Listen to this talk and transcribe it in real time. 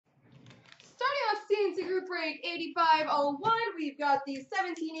group break 8501, we've got the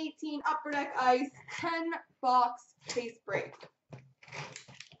 1718 Upper Deck Ice 10-box case break.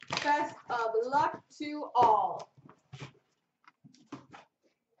 Best of luck to all.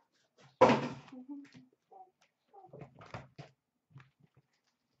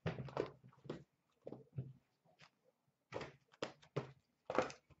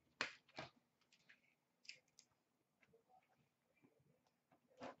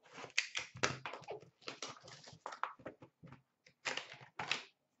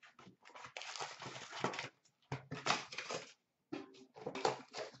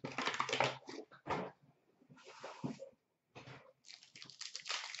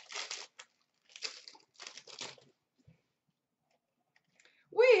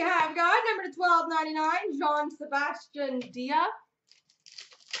 We have got number to 1299, Jean-Sebastian Dia.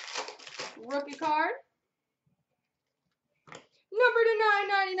 Rookie card. Number to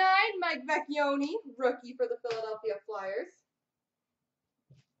 999, Mike Vecchione, rookie for the Philadelphia Flyers.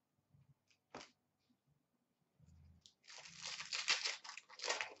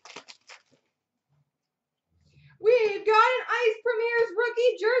 We've got an Ice Premier's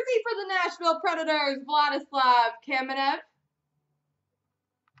rookie jersey for the Nashville Predators, Vladislav Kamenev.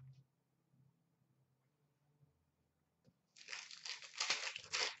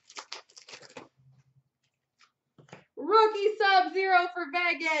 Rookie Sub-Zero for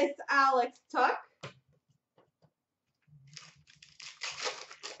Vegas, Alex Tuck.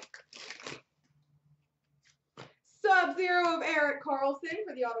 Sub-Zero of Erik Karlsson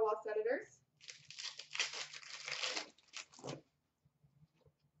for the Ottawa Senators.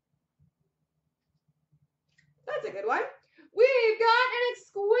 That's a good one. We've got an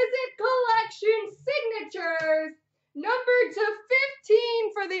exquisite collection signatures, numbered to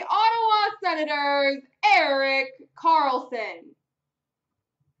 15 for the Ottawa Senators, Erik Karlsson.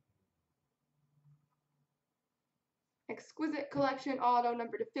 Exquisite collection auto,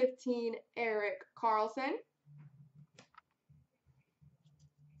 number to 15, Erik Karlsson.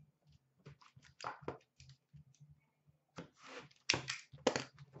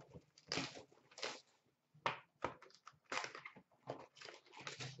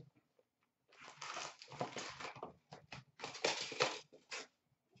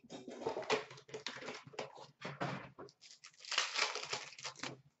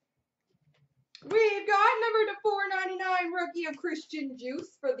 We've got number to 499, rookie of Christian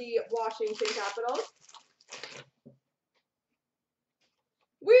Juice for the Washington Capitals.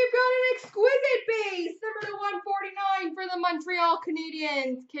 We've got an exquisite base, number to 149 for the Montreal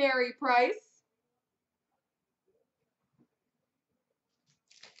Canadiens, Carey Price.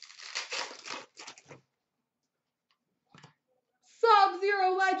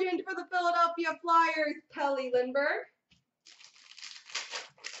 Sub-Zero legend for the Philadelphia Flyers, Kelly Lindbergh.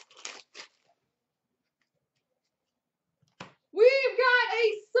 We've got a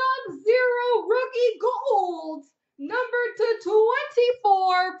Sub-Zero rookie gold, number to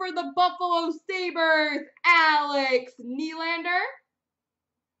 24 for the Buffalo Sabres, Alex Nylander.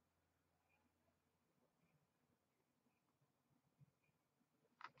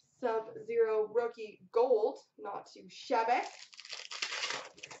 Sub-Zero rookie gold, not too shabby.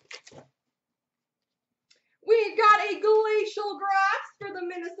 We've got a glacial grass for the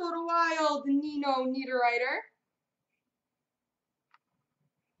Minnesota Wild, Nino Niederreiter.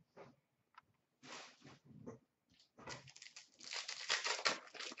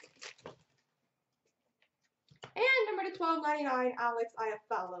 And number to 1299, Alex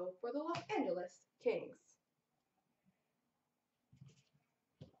Iafallo for the Los Angeles Kings.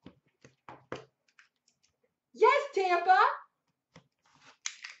 Yes, Tampa!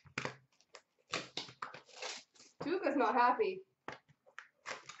 Tuukka's not happy.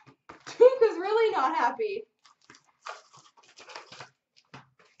 Tuukka's really not happy.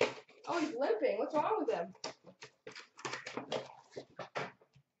 Oh, he's limping. What's wrong with him?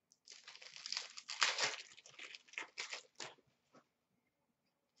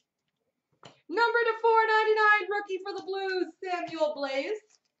 Number to 499, rookie for the Blues, Samuel Blaze.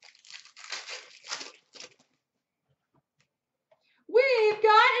 We've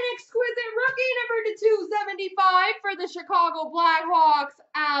got an exquisite rookie, number to 275 for the Chicago Blackhawks,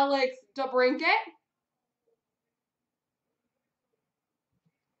 Alex DeBrincat.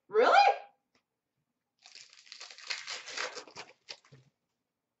 Really?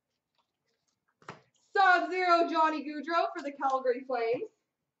 Sub-Zero Johnny Gaudreau for the Calgary Flames.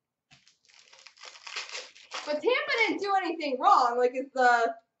 But Tampa didn't do anything wrong. Like, it's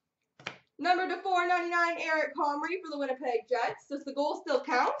the number to 499, Eric Comrie for the Winnipeg Jets. Does the goal still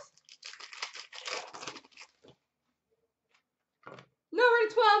count? Number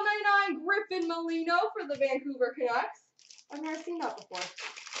to 1299, Griffin Molino for the Vancouver Canucks. I've never seen that before.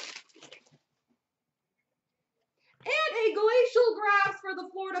 And a Glacial Graphs for the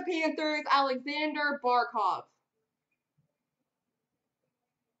Florida Panthers, Alexander Barkov.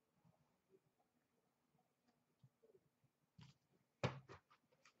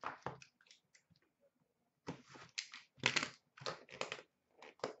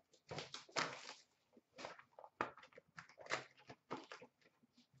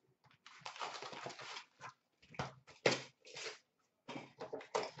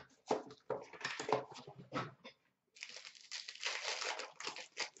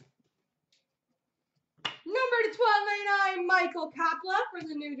 Number to 1299, Michael Kapla for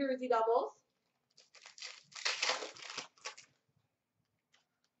the New Jersey Devils.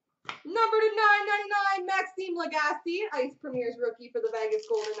 Number to 999, Maxime Lagacé, Ice Premier's rookie for the Vegas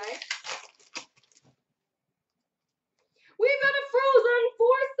Golden Knights. We've got a Frozen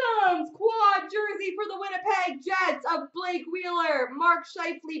Foursomes quad jersey for the Winnipeg Jets of Blake Wheeler, Mark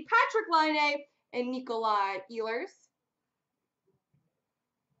Scheifele, Patrick Laine, and Nikolai Ehlers.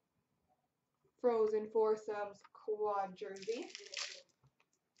 Frozen Foursomes quad jersey.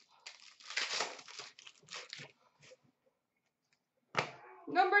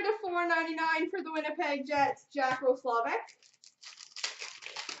 Number to 499 for the Winnipeg Jets, Jack Roslovic.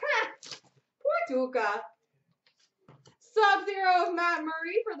 Poor Tuukka. Sub-Zero of Matt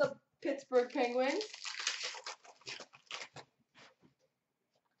Murray for the Pittsburgh Penguins.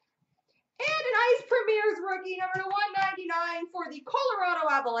 And an Ice Premier's rookie, number to 199 for the Colorado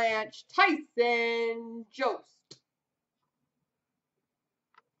Avalanche, Tyson Jost.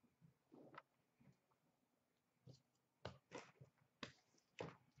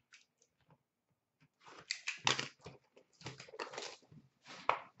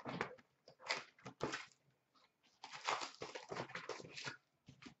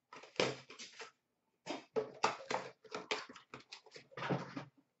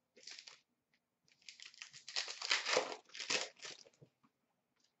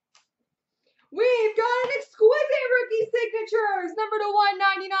 We've got an exquisite rookie signatures, number to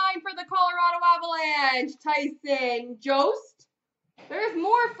 199 for the Colorado Avalanche, Tyson Jost. There's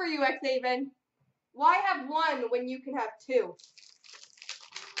more for you, Xaven. Why have one when you can have two?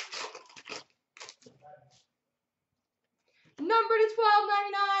 Number to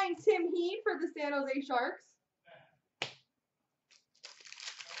 1299, Tim Heed for the San Jose Sharks.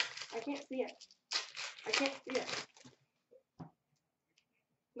 I can't see it. I can't see it.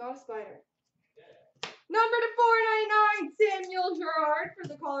 Not a spider. Number to 499, Samuel Girard for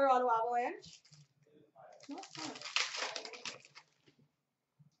the Colorado Avalanche. Not fun.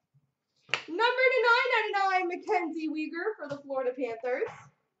 Number to 999, Mackenzie Weegar for the Florida Panthers.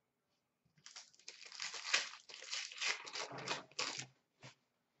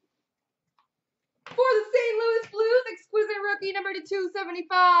 For the St. Louis Blues, exquisite rookie number to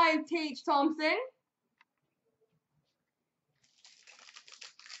 275, Tage Thompson.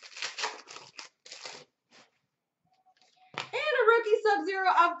 And a rookie Sub-Zero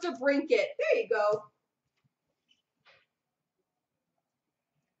up to Brinkett. There you go.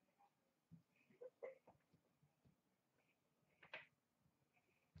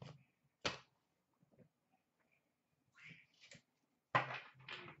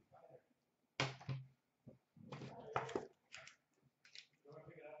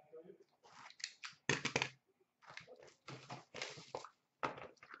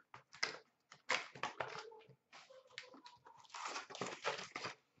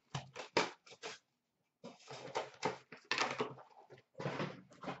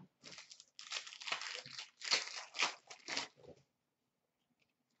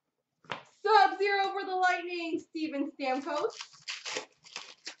 Sub-Zero for the Lightning, Steven Stamkos.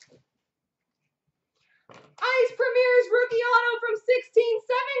 Ice Premier's rookie auto from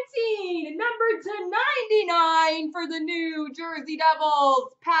 16-17, number to 99 for the New Jersey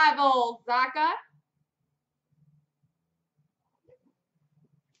Devils, Pavel Zacha.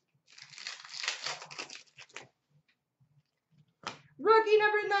 Rookie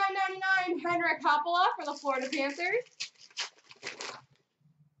number 999, Henrik Haapala for the Florida Panthers.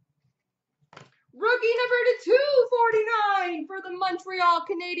 Rookie number to 249 for the Montreal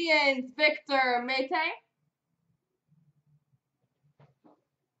Canadiens, Victor Mete.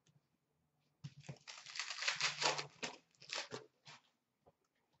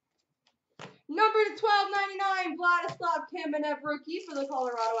 Number to 1299, Vladislav Kamenev rookie for the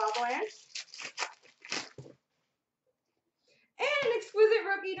Colorado Avalanche. And an exquisite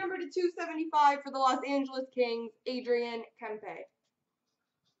rookie number to 275 for the Los Angeles Kings, Adrian Kempe.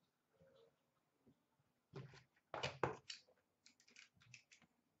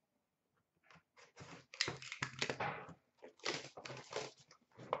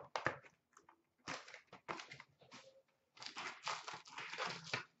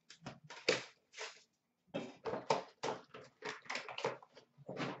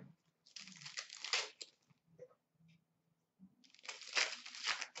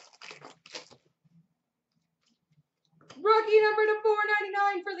 number to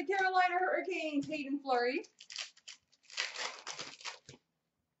 499 for the Carolina Hurricanes, Hayden Fleury.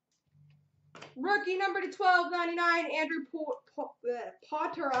 Rookie number to 1299, Andrew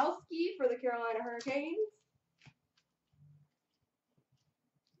Poturalski for the Carolina Hurricanes.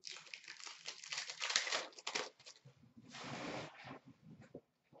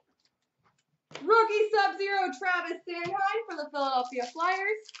 Rookie Sub-Zero, Travis Sanheim for the Philadelphia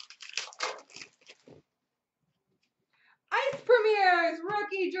Flyers. Ice Premiers,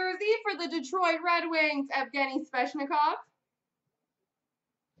 rookie jersey for the Detroit Red Wings, Evgeny Svechnikov.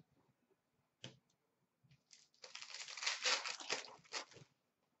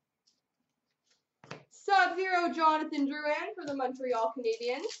 Sub-Zero, Jonathan Drouin for the Montreal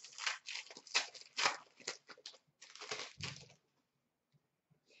Canadiens.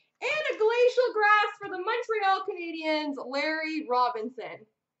 And a Glacial Grass for the Montreal Canadiens, Larry Robinson.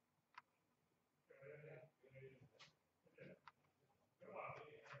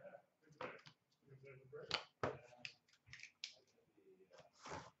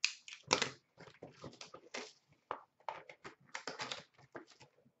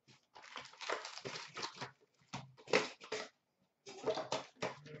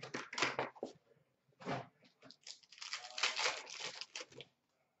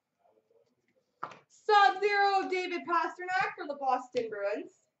 Sub-Zero, David Pastrnak for the Boston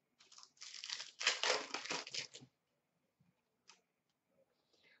Bruins.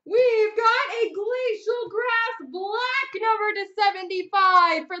 We've got a Glacial Grass black number to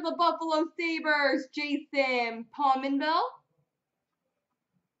 75 for the Buffalo Sabres, Jason Pominville.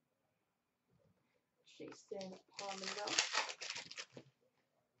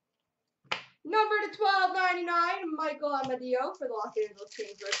 Number to 1299, Michael Amadio for the Los Angeles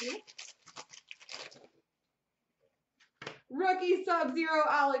Kings rookie. Rookie Sub-Zero,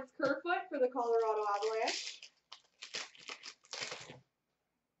 Alex Kerfoot for the Colorado Avalanche.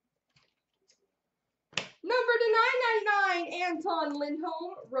 Number to 999, Anton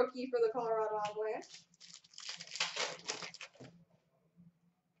Lindholm, rookie for the Colorado Avalanche.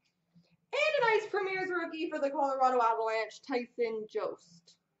 And an Ice Premiers rookie for the Colorado Avalanche, Tyson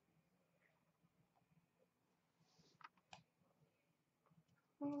Jost.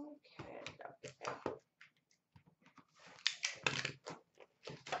 Okay.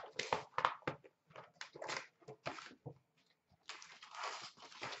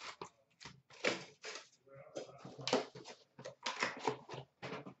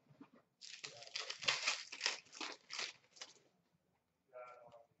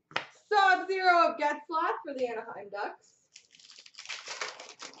 Sub-Zero of Getzlaf for the Anaheim Ducks.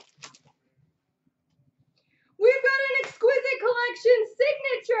 We've got an Exquisite Collection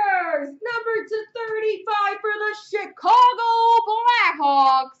Signatures, number to 35 for the Chicago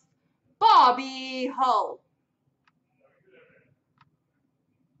Blackhawks, Bobby Hull.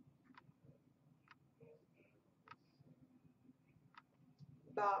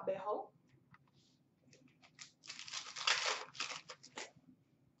 Bobby Hull.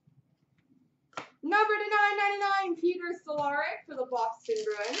 Number to 999, Peter Solaric for the Boston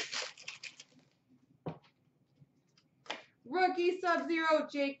Bruins. Rookie Sub-Zero,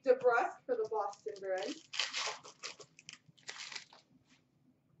 Jake DeBrusk for the Boston Bruins.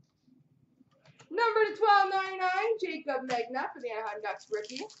 Number to 1299, Jacob Megna for the Anaheim Ducks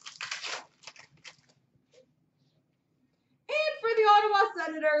rookie. And for the Ottawa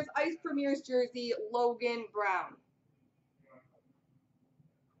Senators, Ice Premiers jersey, Logan Brown.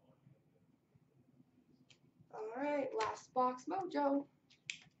 All right, last box mojo.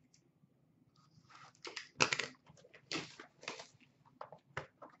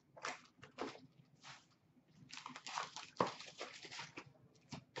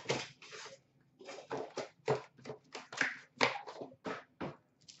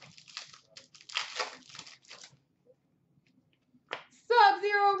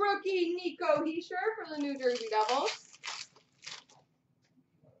 Sub-Zero rookie Nico Hischier for the New Jersey Devils.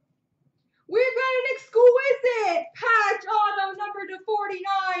 We've got an exquisite patch auto number to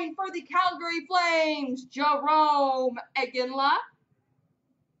 49 for the Calgary Flames, Jerome Egenla.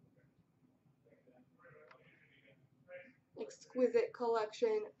 Exquisite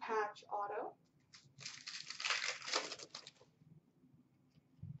Collection patch auto.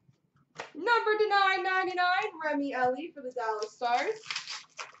 Number to 999, Remy Ellie for the Dallas Stars.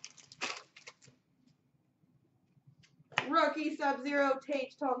 Rookie Sub-Zero,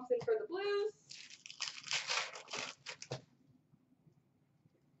 Tage Thompson for the Blues.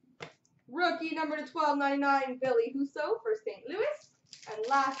 Rookie number to 1299, Billy Husso for St. Louis. And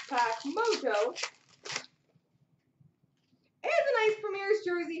last pack, mojo, is an Ice Premiers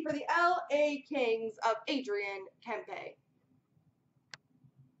jersey for the LA Kings of Adrian Kempe.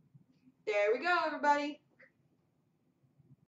 There we go, everybody.